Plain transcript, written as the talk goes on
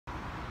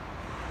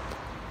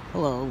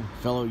Hello,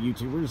 fellow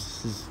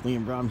YouTubers. This is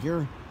Liam Brown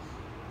here,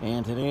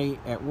 and today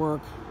at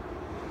work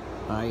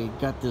I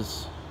got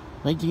this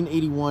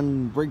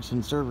 1981 Briggs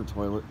Conserver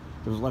toilet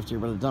that was left here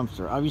by the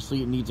dumpster.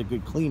 Obviously, it needs a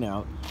good clean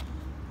out,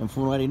 and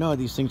from what I know,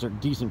 these things are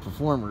decent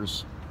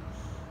performers.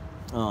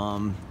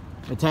 The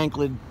tank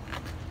lid,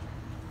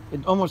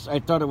 I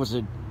thought it was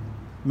a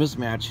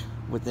mismatch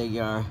with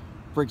a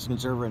Briggs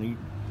Conserver and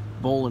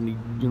a bowl in the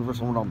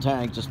universal remodel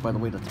tank just by the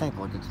way the tank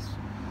looked.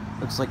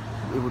 It looks like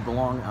it would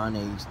belong on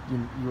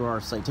a UR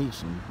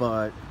citation,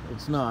 but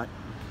it's not.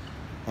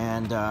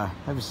 And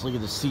obviously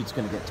the seat's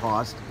going to get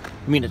tossed.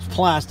 I mean, it's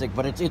plastic,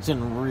 but it's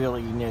in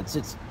really nits.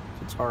 It's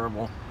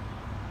horrible.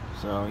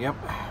 So yep,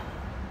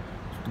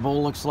 that's what the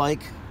bowl looks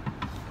like.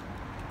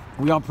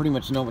 We all pretty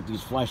much know what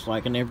these flash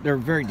like, and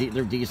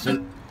they're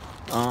decent.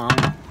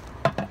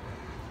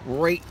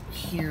 Right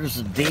here's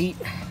the date.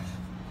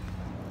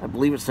 I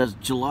believe it says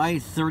July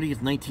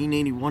 30th,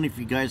 1981. If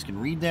you guys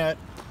can read that.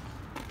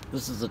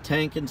 This is the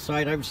tank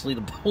inside. Obviously,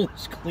 the bowl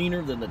is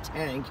cleaner than the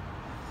tank.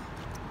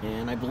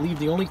 And I believe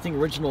the only thing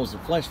original is the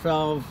flush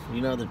valve.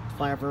 You know, the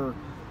flapper,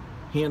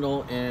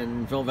 handle,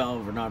 and fill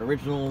valve are not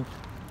original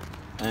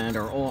and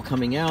are all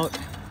coming out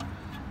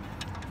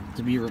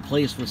to be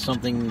replaced with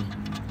something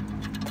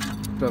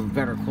of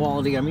better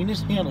quality. I mean,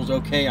 this handle's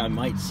okay. I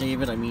might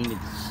save it. I mean,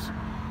 it's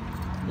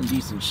in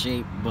decent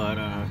shape, but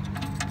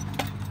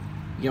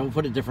yeah, we'll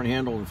put a different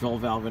handle and fill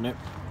valve in it.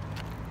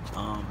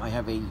 I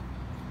have a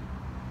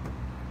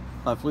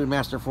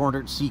Fluidmaster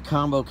 400C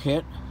combo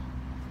kit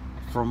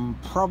from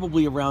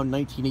probably around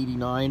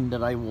 1989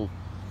 that I will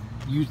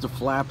use the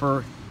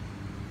flapper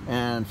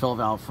and fill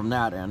valve from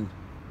that end.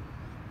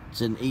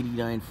 It's an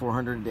 89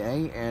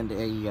 400A and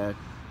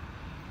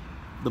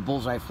the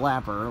bullseye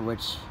flapper,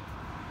 which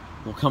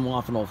will come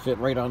off and will fit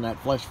right on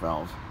that flush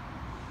valve.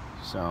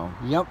 So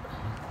yep,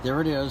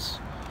 there it is,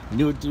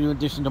 new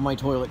addition to my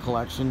toilet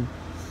collection.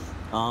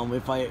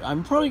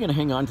 I'm probably going to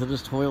hang on to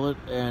this toilet,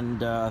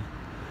 and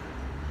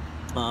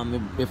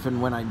if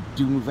and when I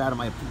do move out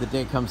of the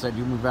day comes I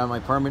do move out of my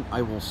apartment,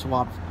 I will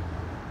swap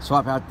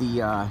out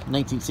the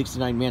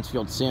 1969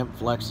 Mansfield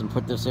Simplex and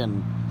put this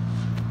in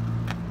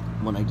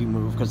when I do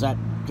move, because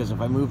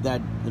if I move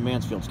that, the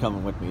Mansfield's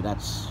coming with me. I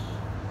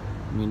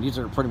mean, these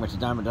are pretty much a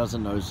dime a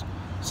dozen. Those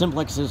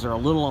Simplexes are a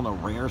little on the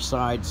rare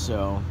side,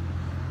 so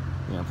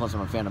yeah. Plus,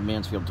 I'm a fan of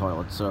Mansfield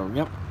toilets. So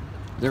yep,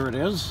 there it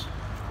is.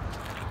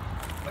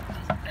 Put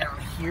this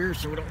down here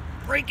so we don't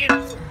break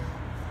it.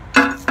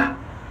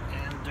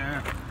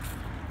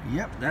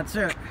 Yep, that's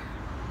it.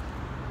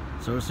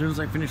 So as soon as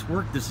I finish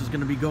work, this is going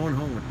to be going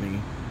home with me.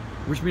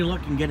 Wish me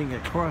luck in getting it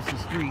across the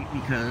street,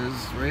 because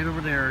right over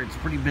there it's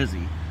pretty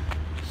busy.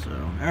 So,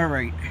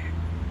 alright.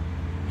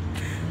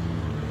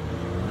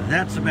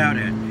 That's about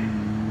it.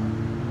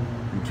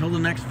 Until the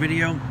next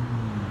video,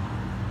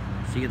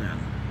 see you then.